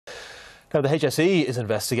Now, the HSE is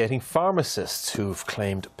investigating pharmacists who've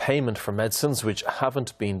claimed payment for medicines which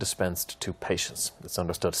haven't been dispensed to patients. It's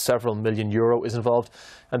understood several million euro is involved,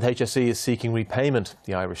 and the HSE is seeking repayment.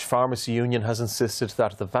 The Irish Pharmacy Union has insisted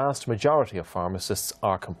that the vast majority of pharmacists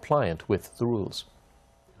are compliant with the rules.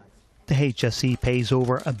 The HSE pays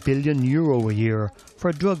over €1 billion a year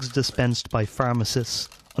for drugs dispensed by pharmacists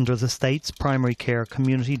under the state's primary care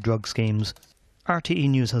community drug schemes. RTÉ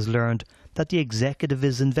News has learned that the executive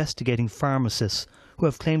is investigating pharmacists who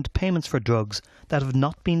have claimed payments for drugs that have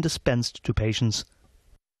not been dispensed to patients.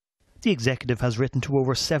 The executive has written to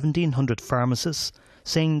over 1,700 pharmacists,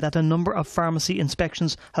 saying that a number of pharmacy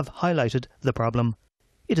inspections have highlighted the problem.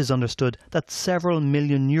 It is understood that several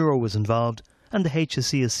million euro is involved, and the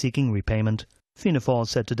HSE is seeking repayment. Fianna Fáil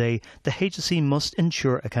said today the HSE must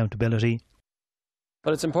ensure accountability.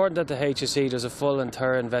 But it's important that the HSE does a full and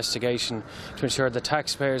thorough investigation to ensure the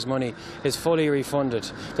taxpayers' money is fully refunded.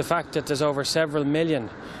 The fact that there's over several million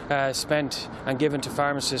spent and given to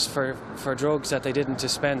pharmacists for drugs that they didn't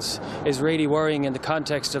dispense is really worrying in the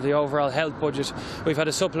context of the overall health budget. We've had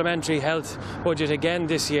a supplementary health budget again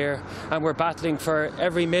this year, and we're battling for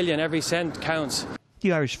every million, every cent counts.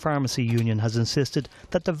 The Irish Pharmacy Union has insisted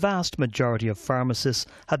that the vast majority of pharmacists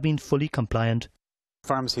have been fully compliant.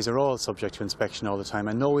 Pharmacies are all subject to inspection all the time,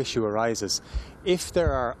 and no issue arises. If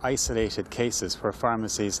there are isolated cases where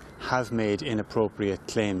pharmacies have made inappropriate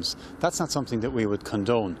claims, that's not something that we would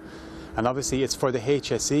condone. And obviously it's for the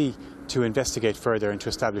HSE to investigate further and to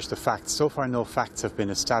establish the facts. So far no facts have been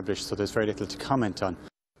established, so there's very little to comment on.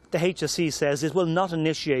 The HSE says it will not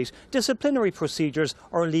initiate disciplinary procedures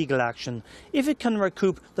or legal action if it can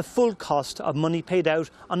recoup the full cost of money paid out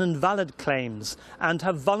on invalid claims and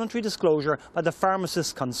have voluntary disclosure by the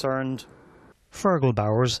pharmacists concerned. Fergal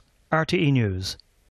Bowers, RTÉ News.